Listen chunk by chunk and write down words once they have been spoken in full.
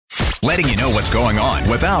letting you know what's going on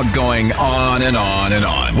without going on and on and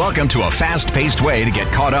on. Welcome to a fast-paced way to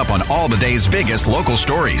get caught up on all the day's biggest local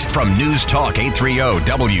stories from News Talk 830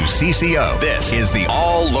 WCCO. This is the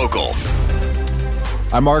All Local.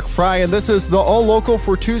 I'm Mark Freie, and this is the All Local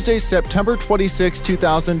for Tuesday, September 26,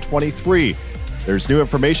 2023. There's new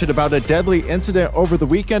information about a deadly incident over the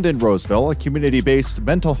weekend in Roseville. A community-based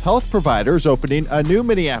mental health provider is opening a new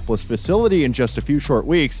Minneapolis facility in just a few short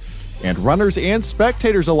weeks, and runners and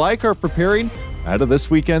spectators alike are preparing ahead of this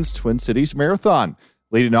weekend's Twin Cities Marathon.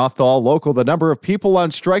 Leading off the All Local, the number of people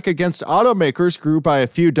on strike against automakers grew by a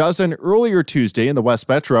few dozen earlier Tuesday in the West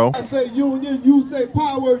Metro. I say union, you say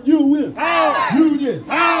power, you win. Power, union,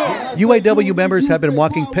 power. UAW members have been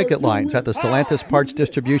walking picket lines at the Stellantis Parts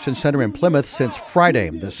Distribution Center in Plymouth since Friday.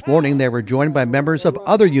 This morning, they were joined by members of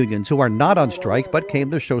other unions who are not on strike but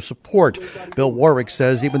came to show support. Bill Warwick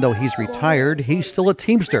says even though he's retired, he's still a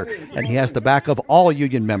Teamster, and he has the back of all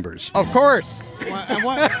union members. Of course.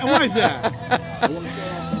 Why is that?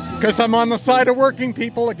 Because I'm on the side of working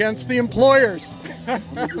people against the employers.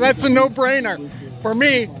 That's a no-brainer for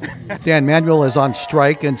me. Dan Manuel is on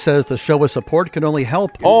strike and says the show of support can only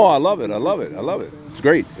help. Oh, I love it. It's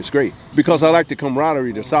great. Because I like the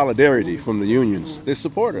camaraderie, the solidarity from the unions. They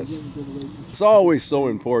support us. It's always so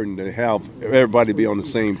important to have everybody be on the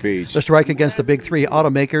same page. The strike against the big three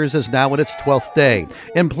automakers is now in its 12th day.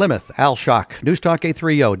 In Plymouth, Al Schock, News Talk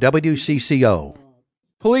 830 WCCO.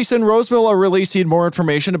 Police in Roseville are releasing more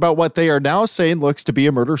information about what they are now saying looks to be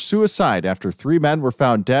a murder-suicide after 3 men were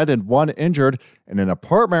found dead and 1 injured in an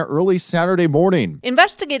apartment early Saturday morning.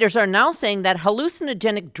 Investigators are now saying that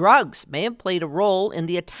hallucinogenic drugs may have played a role in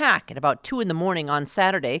the attack at about 2 a.m. on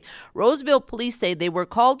Saturday. Roseville police say they were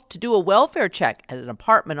called to do a welfare check at an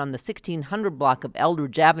apartment on the 1600 block of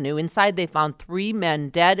Eldridge Avenue. Inside, they found 3 men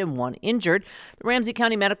dead and 1 injured. The Ramsey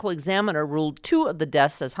County Medical Examiner ruled 2 of the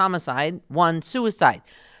deaths as homicide, 1 suicide.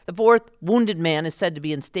 The 4th wounded man is said to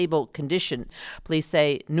be in stable condition. Police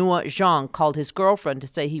say Nua Zhang called his girlfriend to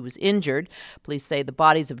say he was injured. Police say the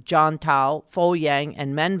bodies of John Tao, Fo Yang,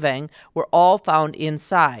 and Men Vang were all found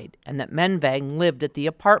inside, and that Men Vang lived at the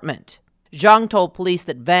apartment. Zhang told police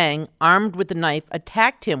that Vang, armed with a knife,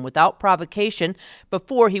 attacked him without provocation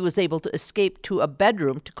before he was able to escape to a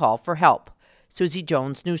bedroom to call for help. Susie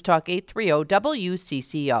Jones, News Talk 830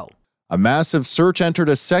 WCCO. A massive search entered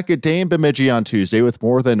a second day in Bemidji on Tuesday with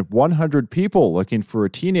more than 100 people looking for a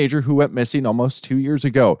teenager who went missing almost 2 years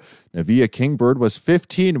ago. Navia Kingbird was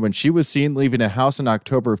 15 when she was seen leaving a house in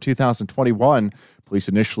October of 2021. Police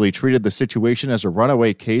initially treated the situation as a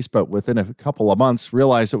runaway case, but within a couple of months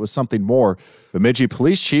realized it was something more. Bemidji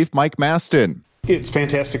Police Chief Mike Maston. It's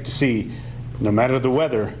fantastic to see. No matter the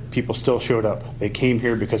weather, people still showed up. They came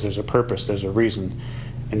here because there's a purpose, there's a reason,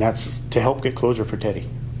 and that's to help get closure for Teddy.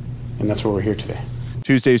 And that's why we're here today.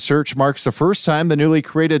 Tuesday's search marks the first time the newly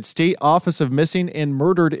created State Office of Missing and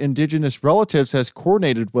Murdered Indigenous Relatives has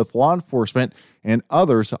coordinated with law enforcement and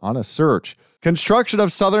others on a search. Construction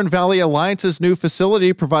of Southern Valley Alliance's new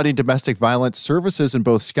facility providing domestic violence services in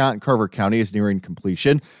both Scott and Carver County is nearing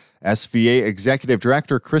completion. SVA Executive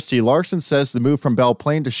Director Christy Larson says the move from Belle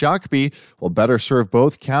Plaine to Shakopee will better serve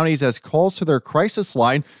both counties as calls to their crisis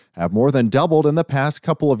line have more than doubled in the past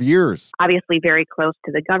couple of years. Obviously very close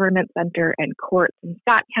to the government center and courts in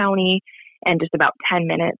Scott County, and just about 10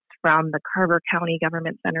 minutes from the Carver County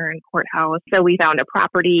Government Center and Courthouse. So we found a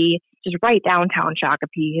property just right downtown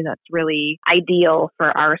Shakopee that's really ideal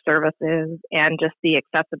for our services and just the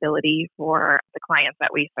accessibility for the clients that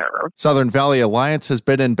we serve. Southern Valley Alliance has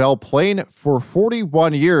been in Belle Plaine for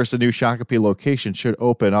 41 years. The new Shakopee location should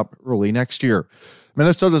open up early next year.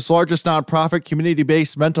 Minnesota's largest nonprofit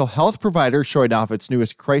community-based mental health provider showing off its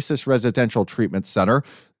newest crisis residential treatment center.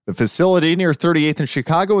 The facility near 38th in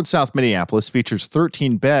Chicago and South Minneapolis features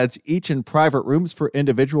 13 beds, each in private rooms for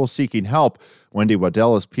individuals seeking help. Wendy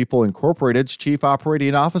Waddell is People Incorporated's Chief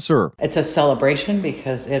Operating Officer. It's a celebration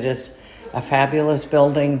because it is a fabulous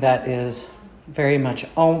building that is very much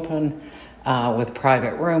open with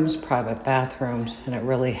private rooms, private bathrooms, and it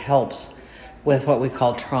really helps with what we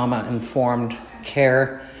call trauma-informed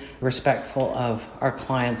care, respectful of our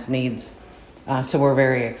clients' needs. So we're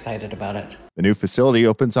very excited about it. The new facility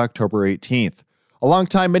opens October 18th. A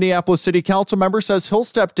longtime Minneapolis City Council member says he'll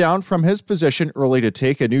step down from his position early to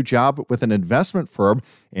take a new job with an investment firm.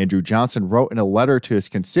 Andrew Johnson wrote in a letter to his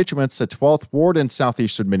constituents, the 12th Ward in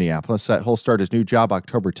southeastern Minneapolis, that he'll start his new job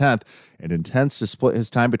October 10th and intends to split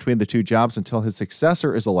his time between the two jobs until his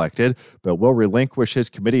successor is elected, but will relinquish his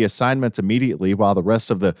committee assignments immediately while the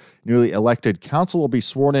rest of the newly elected council will be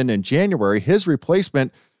sworn in January. His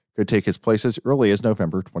replacement could take his place as early as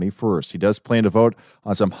November 21st. He does plan to vote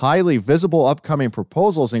on some highly visible upcoming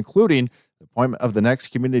proposals, including the appointment of the next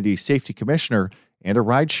community safety commissioner and a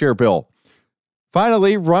rideshare bill.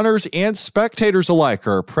 Finally, runners and spectators alike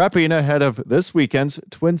are prepping ahead of this weekend's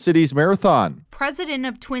Twin Cities Marathon. President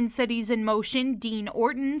of Twin Cities in Motion, Dean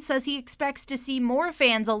Orton, says he expects to see more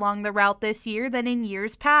fans along the route this year than in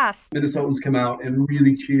years past. Minnesotans come out and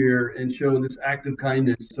really cheer and show this act of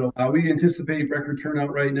kindness. So we anticipate record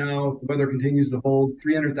turnout right now. If the weather continues to hold,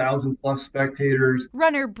 300,000 plus spectators.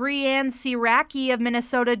 Runner Breanne Siraki of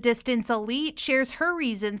Minnesota Distance Elite shares her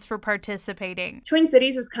reasons for participating. Twin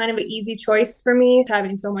Cities was kind of an easy choice for me,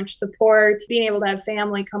 having so much support, being able to have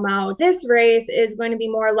family come out. This race is going to be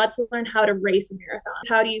more, let's learn how to race a marathon.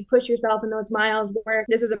 How do you push yourself in those miles where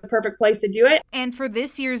this is a perfect place to do it? And for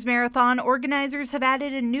this year's marathon, organizers have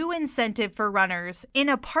added a new incentive for runners. In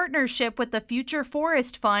a partnership with the Future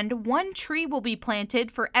Forest Fund, 1 tree will be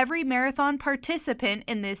planted for every marathon participant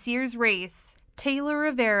in this year's race. Taylor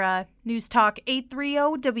Rivera, News Talk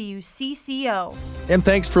 830 WCCO. And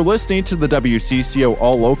thanks for listening to the WCCO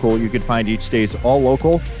All Local. You can find each day's All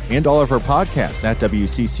Local and all of our podcasts at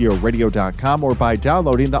WCCOradio.com or by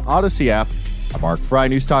downloading the Odyssey app. I'm Mark Freie,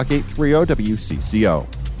 News Talk 830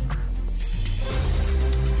 WCCO.